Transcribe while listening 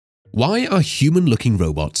Why are human-looking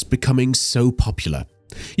robots becoming so popular?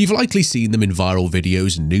 You've likely seen them in viral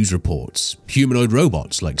videos and news reports. Humanoid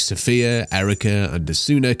robots like Sophia, Erica, and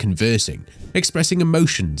Asuna conversing, expressing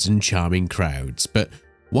emotions and charming crowds. But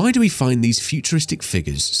why do we find these futuristic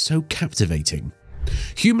figures so captivating?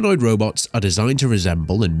 Humanoid robots are designed to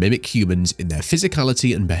resemble and mimic humans in their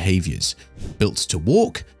physicality and behaviors, built to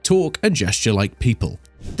walk, talk, and gesture like people.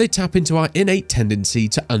 They tap into our innate tendency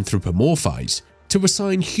to anthropomorphize, to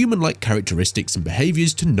assign human-like characteristics and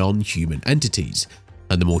behaviors to non-human entities.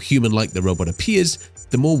 And the more human-like the robot appears,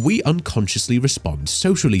 the more we unconsciously respond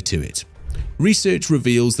socially to it. Research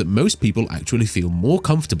reveals that most people actually feel more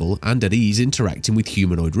comfortable and at ease interacting with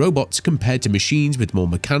humanoid robots compared to machines with more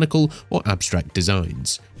mechanical or abstract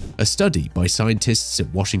designs. A study by scientists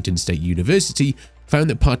at Washington State University found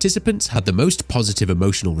that participants had the most positive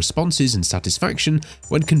emotional responses and satisfaction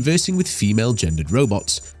when conversing with female-gendered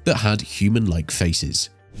robots that had human-like faces.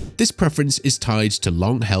 This preference is tied to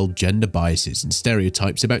long-held gender biases and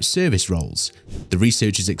stereotypes about service roles. The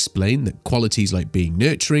researchers explain that qualities like being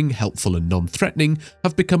nurturing, helpful, and non-threatening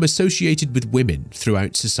have become associated with women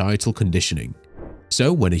throughout societal conditioning.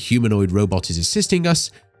 So when a humanoid robot is assisting us,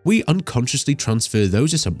 we unconsciously transfer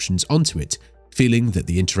those assumptions onto it, feeling that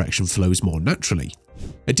the interaction flows more naturally.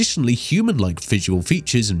 Additionally, human-like visual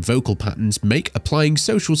features and vocal patterns make applying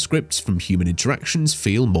social scripts from human interactions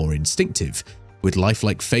feel more instinctive. With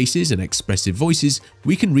lifelike faces and expressive voices,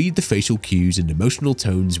 we can read the facial cues and emotional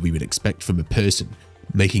tones we would expect from a person,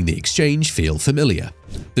 making the exchange feel familiar.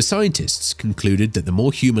 The scientists concluded that the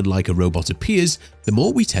more human-like a robot appears, the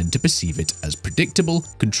more we tend to perceive it as predictable,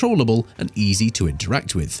 controllable, and easy to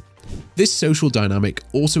interact with. This social dynamic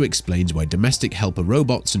also explains why domestic helper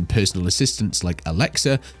robots and personal assistants like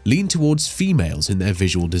Alexa lean towards females in their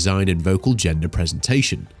visual design and vocal gender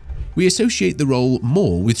presentation. We associate the role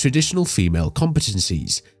more with traditional female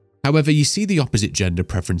competencies. However, you see the opposite gender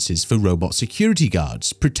preferences for robot security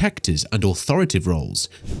guards, protectors, and authoritative roles.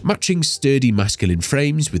 Matching sturdy masculine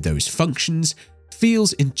frames with those functions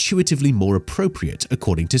feels intuitively more appropriate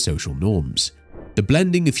according to social norms. The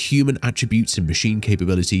blending of human attributes and machine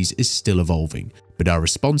capabilities is still evolving, but our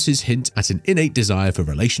responses hint at an innate desire for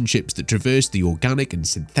relationships that traverse the organic and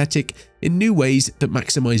synthetic in new ways that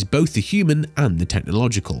maximize both the human and the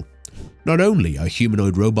technological. Not only are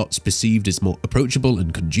humanoid robots perceived as more approachable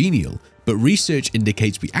and congenial, but research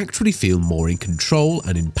indicates we actually feel more in control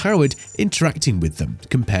and empowered interacting with them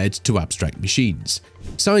compared to abstract machines.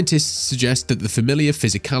 Scientists suggest that the familiar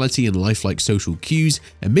physicality and lifelike social cues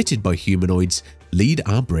emitted by humanoids lead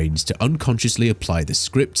our brains to unconsciously apply the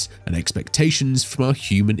scripts and expectations from our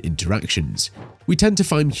human interactions. We tend to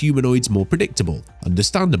find humanoids more predictable,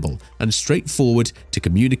 understandable, and straightforward to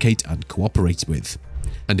communicate and cooperate with.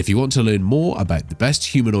 And if you want to learn more about the best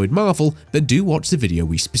humanoid marvel, then do watch the video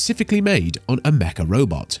we specifically made on a mecha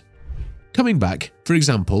robot. Coming back, for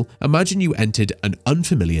example, imagine you entered an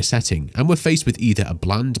unfamiliar setting and were faced with either a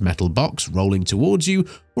bland metal box rolling towards you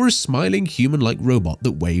or a smiling human-like robot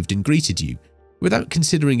that waved and greeted you. Without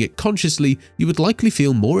considering it consciously, you would likely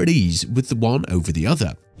feel more at ease with the one over the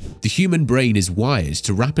other. The human brain is wired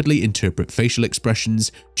to rapidly interpret facial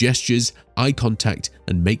expressions, gestures, eye contact,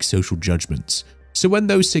 and make social judgments. So when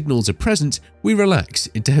those signals are present, we relax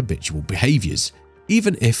into habitual behaviors,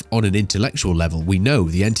 even if on an intellectual level we know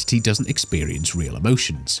the entity doesn't experience real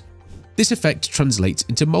emotions. This effect translates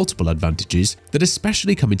into multiple advantages that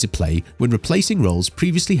especially come into play when replacing roles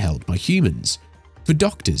previously held by humans. For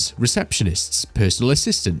doctors, receptionists, personal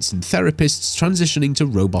assistants, and therapists transitioning to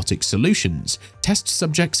robotic solutions, test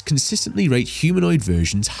subjects consistently rate humanoid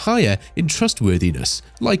versions higher in trustworthiness,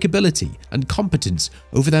 likability, and competence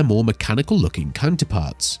over their more mechanical-looking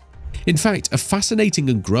counterparts. In fact, a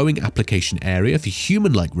fascinating and growing application area for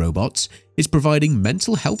human-like robots is providing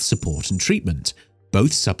mental health support and treatment,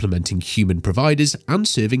 both supplementing human providers and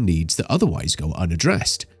serving needs that otherwise go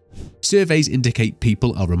unaddressed. Surveys indicate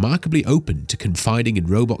people are remarkably open to confiding in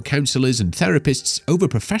robot counselors and therapists over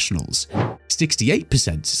professionals.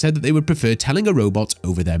 68% said that they would prefer telling a robot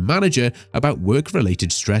over their manager about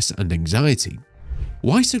work-related stress and anxiety.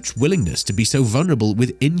 Why such willingness to be so vulnerable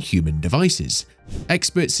with inhuman devices?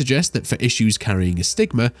 Experts suggest that for issues carrying a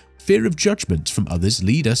stigma, fear of judgment from others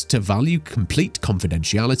lead us to value complete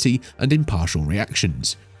confidentiality and impartial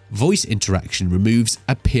reactions. Voice interaction removes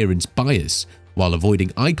appearance bias, while avoiding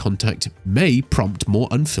eye contact may prompt more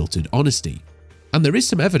unfiltered honesty. And there is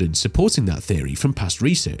some evidence supporting that theory from past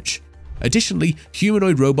research. Additionally,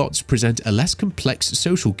 humanoid robots present a less complex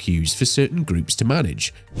social cues for certain groups to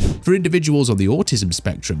manage. For individuals on the autism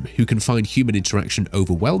spectrum who can find human interaction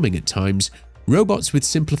overwhelming at times, Robots with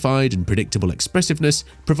simplified and predictable expressiveness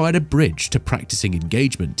provide a bridge to practicing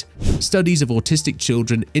engagement. Studies of autistic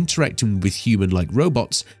children interacting with human-like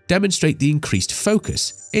robots demonstrate the increased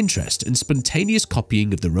focus, interest, and spontaneous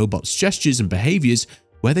copying of the robot's gestures and behaviors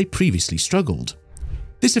where they previously struggled.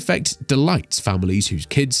 This effect delights families whose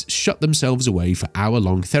kids shut themselves away for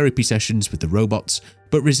hour-long therapy sessions with the robots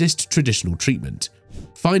but resist traditional treatment.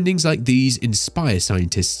 Findings like these inspire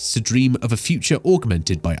scientists to dream of a future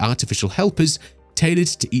augmented by artificial helpers tailored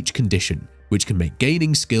to each condition, which can make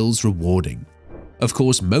gaining skills rewarding. Of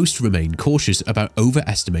course, most remain cautious about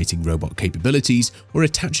overestimating robot capabilities or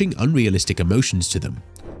attaching unrealistic emotions to them.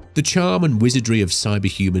 The charm and wizardry of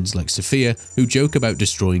cyberhumans like Sophia, who joke about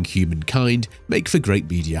destroying humankind, make for great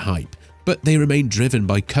media hype, but they remain driven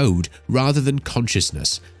by code rather than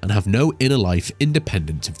consciousness and have no inner life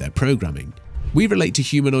independent of their programming. We relate to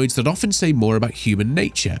humanoids that often say more about human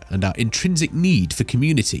nature and our intrinsic need for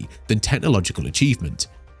community than technological achievement.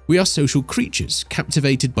 We are social creatures,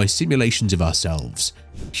 captivated by simulations of ourselves.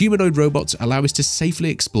 Humanoid robots allow us to safely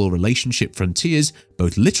explore relationship frontiers,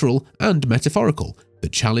 both literal and metaphorical,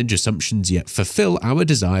 that challenge assumptions yet fulfill our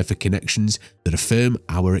desire for connections that affirm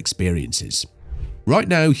our experiences. Right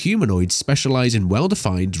now, humanoids specialize in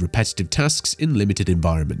well-defined, repetitive tasks in limited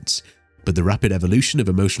environments. But the rapid evolution of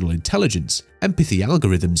emotional intelligence, empathy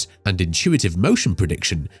algorithms, and intuitive motion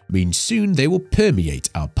prediction means soon they will permeate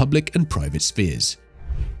our public and private spheres.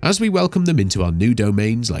 As we welcome them into our new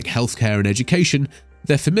domains like healthcare and education,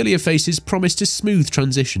 their familiar faces promise to smooth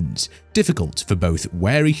transitions, difficult for both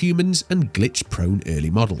wary humans and glitch-prone early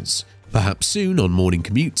models. Perhaps soon, on morning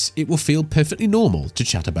commutes, it will feel perfectly normal to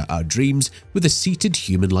chat about our dreams with a seated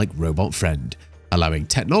human-like robot friend, allowing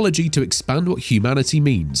technology to expand what humanity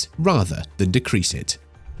means rather than decrease it.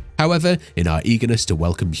 However, in our eagerness to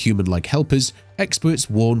welcome human-like helpers, experts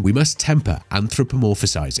warn we must temper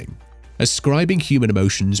anthropomorphizing. Ascribing human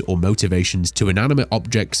emotions or motivations to inanimate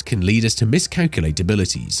objects can lead us to miscalculate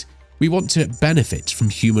abilities. We want to benefit from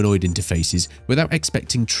humanoid interfaces without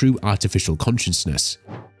expecting true artificial consciousness.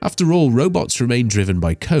 After all, robots remain driven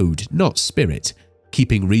by code, not spirit.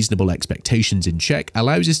 Keeping reasonable expectations in check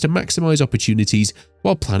allows us to maximize opportunities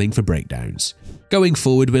while planning for breakdowns. Going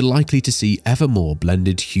forward, we're likely to see ever more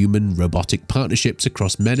blended human-robotic partnerships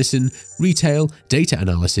across medicine, retail, data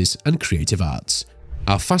analysis, and creative arts.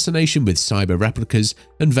 Our fascination with cyber replicas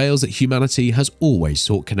unveils that humanity has always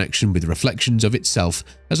sought connection with reflections of itself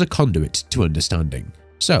as a conduit to understanding.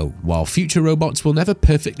 So, while future robots will never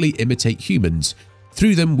perfectly imitate humans,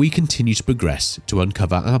 through them we continue to progress to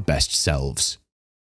uncover our best selves.